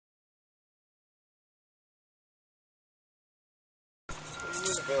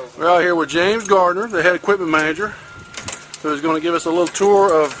We're out here with James Gardner, the head equipment manager, who is going to give us a little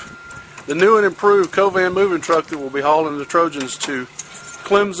tour of the new and improved Covan moving truck that will be hauling the Trojans to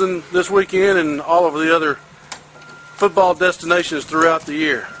Clemson this weekend and all of the other football destinations throughout the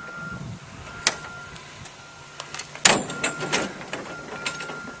year.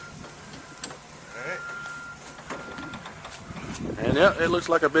 And yeah, it looks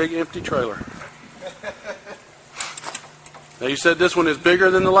like a big empty trailer. Now you said this one is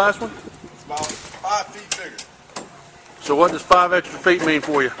bigger than the last one? It's about 5 feet bigger. So what does 5 extra feet mean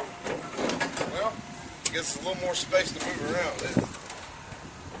for you? Well, I guess it's a little more space to move around.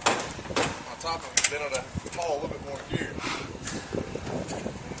 On top of it, then it'll haul a little bit more gear.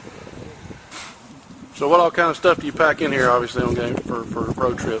 So what all kind of stuff do you pack in here, obviously, on game for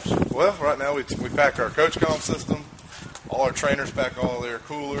road trips? Well, right now we pack our coach comm system. All our trainers pack all their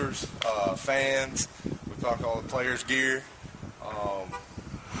coolers, fans. We pack all the players' gear.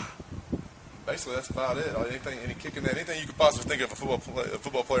 Basically, that's about it. Anything you could possibly think of a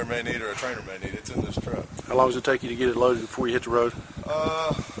football player may need or a trainer may need, it's in this truck. How long does it take you to get it loaded before you hit the road?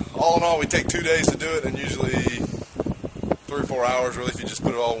 All in all, we take 2 days to do it, and usually 3 or 4 hours, really, if you just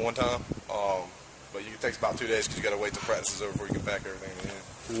put it all in one time. But it takes about 2 days because you got to wait till practice is over before you can pack everything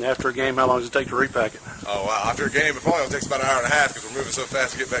in. And after a game, how long does it take to repack it? Oh, wow. After a game, it probably takes about an hour and a half because we're moving so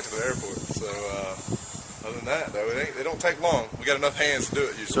fast to get back to the airport. So, other than that, though, they don't take long. We got enough hands to do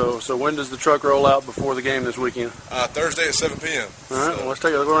it usually. So when does the truck roll out before the game this weekend? Thursday at 7 p.m. All right, well, let's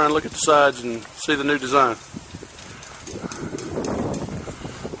take a look around and look at the sides and see the new design.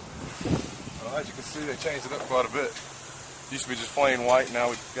 Well, as you can see, they changed it up quite a bit. It used to be just plain white. Now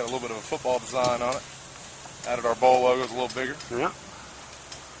we've got a little bit of a football design on it. Added our bowl logos a little bigger. Yeah.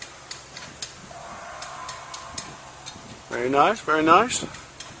 Very nice, very nice.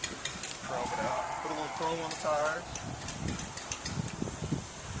 Chrome it out. Put a little chrome on the tires.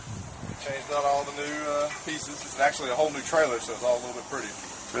 Changed out all the new pieces. It's actually a whole new trailer, so it's all a little bit prettier.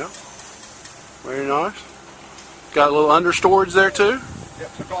 Yeah. Very nice. Got a little under storage there too.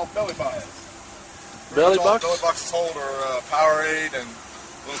 Yep, they're called belly boxes. Belly box? Belly boxes hold our Powerade and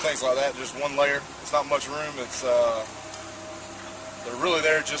little things like that. Just one layer. It's not much room. It's they're really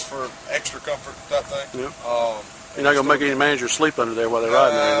there just for extra comfort type thing. Yeah. You're not going to make any managers sleep under there while they're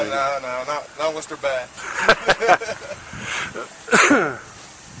riding there. No, not unless they're bad.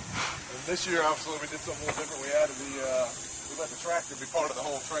 This year, obviously, we did something a little different. We added we let the tractor be part of the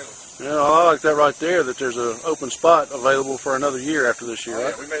whole trailer. Yeah, well, I like that right there, that there's an open spot available for another year after this year,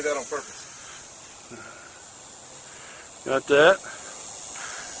 right? Yeah, we made that on purpose. Got that.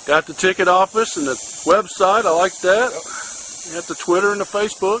 Got the ticket office and the website. I like that. Yep. Got the Twitter and the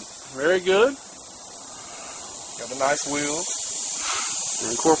Facebook. Very good. Got the nice wheels.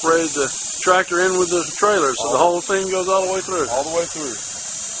 Incorporated the tractor in with the trailer, so the whole thing goes all the way through. All the way through.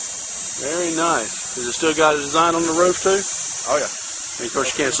 Very nice. Has it still got a design on the roof too? Oh yeah. And of course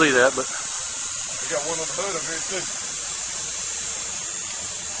you can't see that, but we got one on the hood over here too.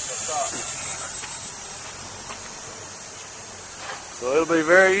 So it'll be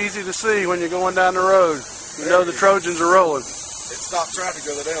very easy to see when you're going down the road. You know the Trojans are rolling. It stopped traffic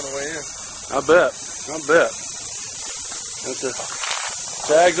the other day on the way in. I bet. I bet. Got the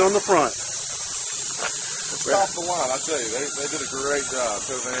tags on the front. It's off the line, I tell you. They did a great job.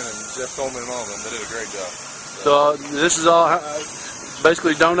 Covan and Jeff Coleman and all of them, they did a great job. So this is all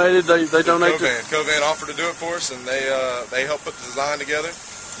basically donated. They donate. Covan offered to do it for us, and they helped put the design together.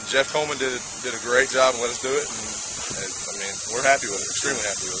 And Jeff Coleman did a great job and let us do it. And I mean, we're happy with it. Extremely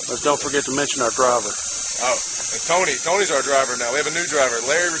happy with it. Let's don't forget to mention our driver. Oh, and Tony's our driver now. We have a new driver.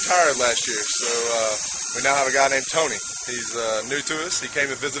 Larry retired last year, so we now have a guy named Tony. He's new to us. He came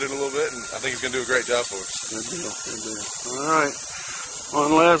and visited a little bit, and I think he's going to do a great job for us. Good deal, good deal. All right.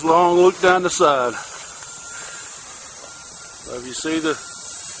 One last long look down the side. So if you see the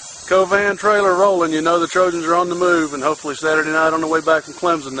Covan trailer rolling, you know the Trojans are on the move, and hopefully Saturday night on the way back from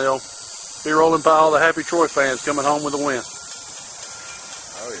Clemson, they'll be rolling by all the happy Troy fans coming home with a win.